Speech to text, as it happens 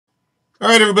All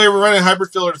right, everybody, we're running a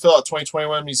hybrid filler to fill out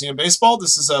 2021 Museum Baseball.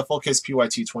 This is a full case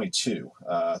PYT 22.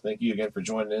 Thank you again for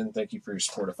joining in. Thank you for your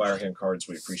support of Firehand Cards.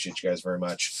 We appreciate you guys very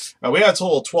much. We have a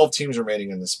total of 12 teams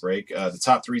remaining in this break. The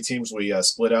top 3 teams we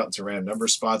split out into random number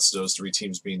spots, those 3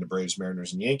 teams being the Braves,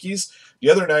 Mariners, and Yankees.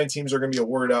 The other 9 teams are going to be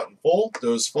awarded out in full.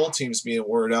 Those full teams being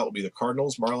awarded out will be the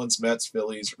Cardinals, Marlins, Mets,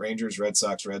 Phillies, Rangers, Red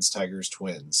Sox, Reds, Tigers,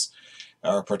 Twins.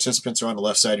 Our participants are on the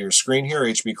left side of your screen here.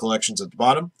 HB Collections at the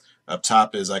bottom. Up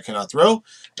top is I Cannot Throw.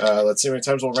 Let's see how many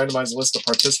times we'll randomize the list of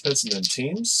participants and then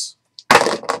teams.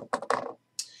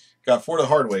 Got 4 the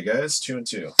hard way, guys. 2 and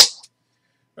 2.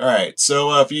 All right.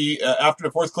 So if you after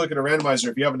the 4th click in a randomizer,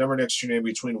 if you have a number next to your name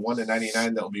between 1 and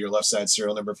 99, that will be your left side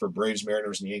serial number for Braves,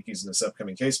 Mariners, and Yankees in this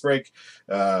upcoming case break.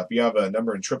 If you have a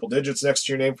number in triple digits next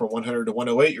to your name from 100 to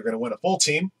 108, you're going to win a full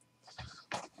team.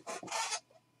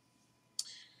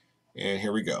 And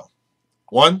here we go.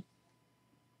 1,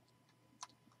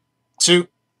 2,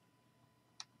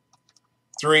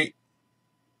 3,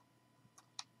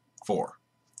 4.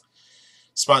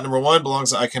 Spot number 1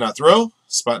 belongs to I Cannot Throw.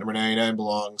 Spot number 99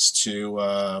 belongs to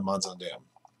Monzon Dam.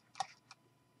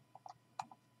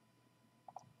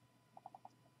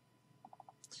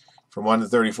 From 1 to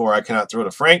 34, I Cannot Throw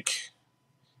to Frank.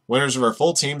 Winners of our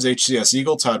full teams, HCS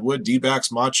Eagle, Todd Wood,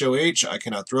 D-backs, Macho H, I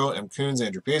Cannot Throw, M. Coons,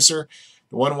 Andrew Pacer,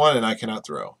 1-1, and I Cannot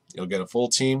Throw. You'll get a full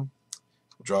team.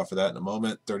 We'll draw for that in a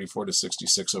moment. 34 to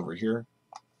 66 over here.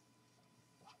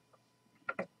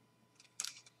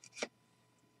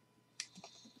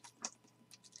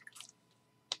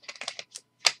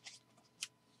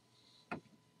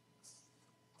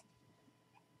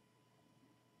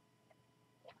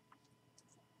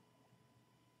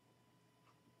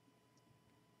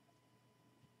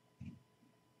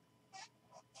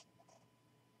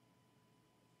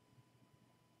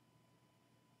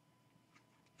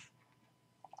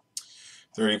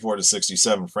 $34 to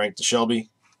 67, Frank to Shelby.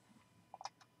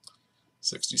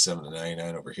 67 to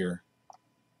 99 over here.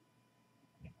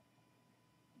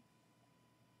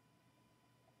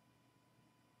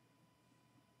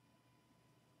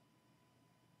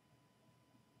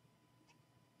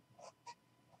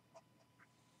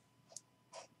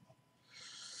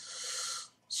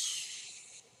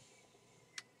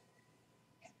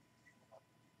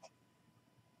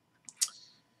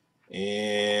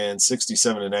 And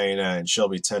 67 to 99,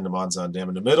 Shelby 10 to Monzon Dam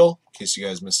in the middle. In case you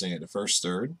guys missed any of the first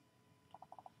third.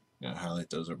 I'm going to highlight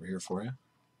those over here for you.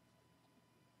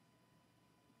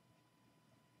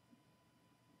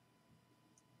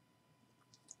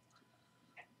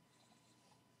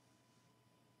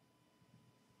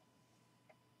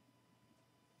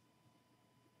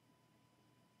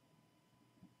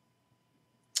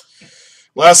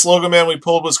 Last logo man we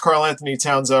pulled was Karl Anthony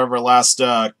Towns out of our last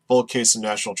full case of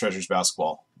National Treasures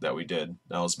basketball that we did.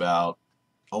 That was about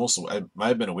it might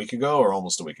have been a week ago or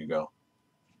almost a week ago.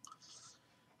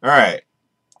 All right.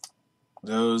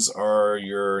 Those are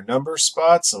your number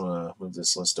spots. I'm going to move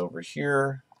this list over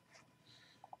here.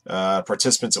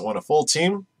 Participants that won a full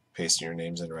team. Pasting your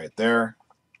names in right there.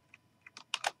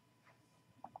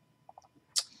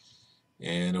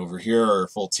 And over here are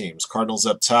full teams. Cardinals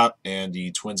up top and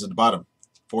the Twins at the bottom.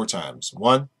 4 times.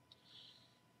 1.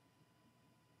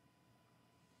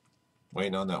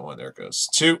 Waiting on that one. There it goes.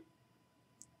 2.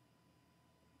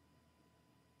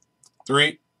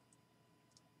 3.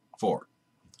 4.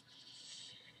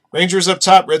 Rangers up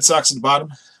top. Red Sox at the bottom.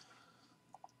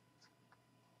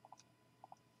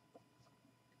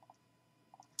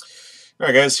 All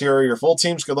right, guys, here are your full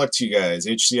teams. Good luck to you guys.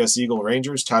 HCS Eagle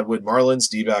Rangers, Todd Wood Marlins,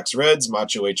 D-backs Reds,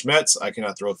 Macho H Mets, I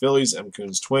Cannot Throw Phillies, M.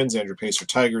 Coons Twins, Andrew Pacer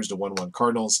Tigers, to 1-1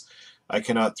 Cardinals, I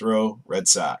Cannot Throw Red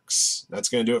Sox. That's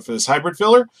going to do it for this hybrid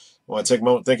filler. I want to take a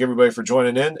moment to thank everybody for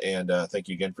joining in, and thank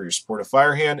you again for your support of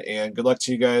Firehand, and good luck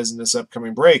to you guys in this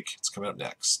upcoming break. It's coming up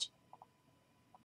next.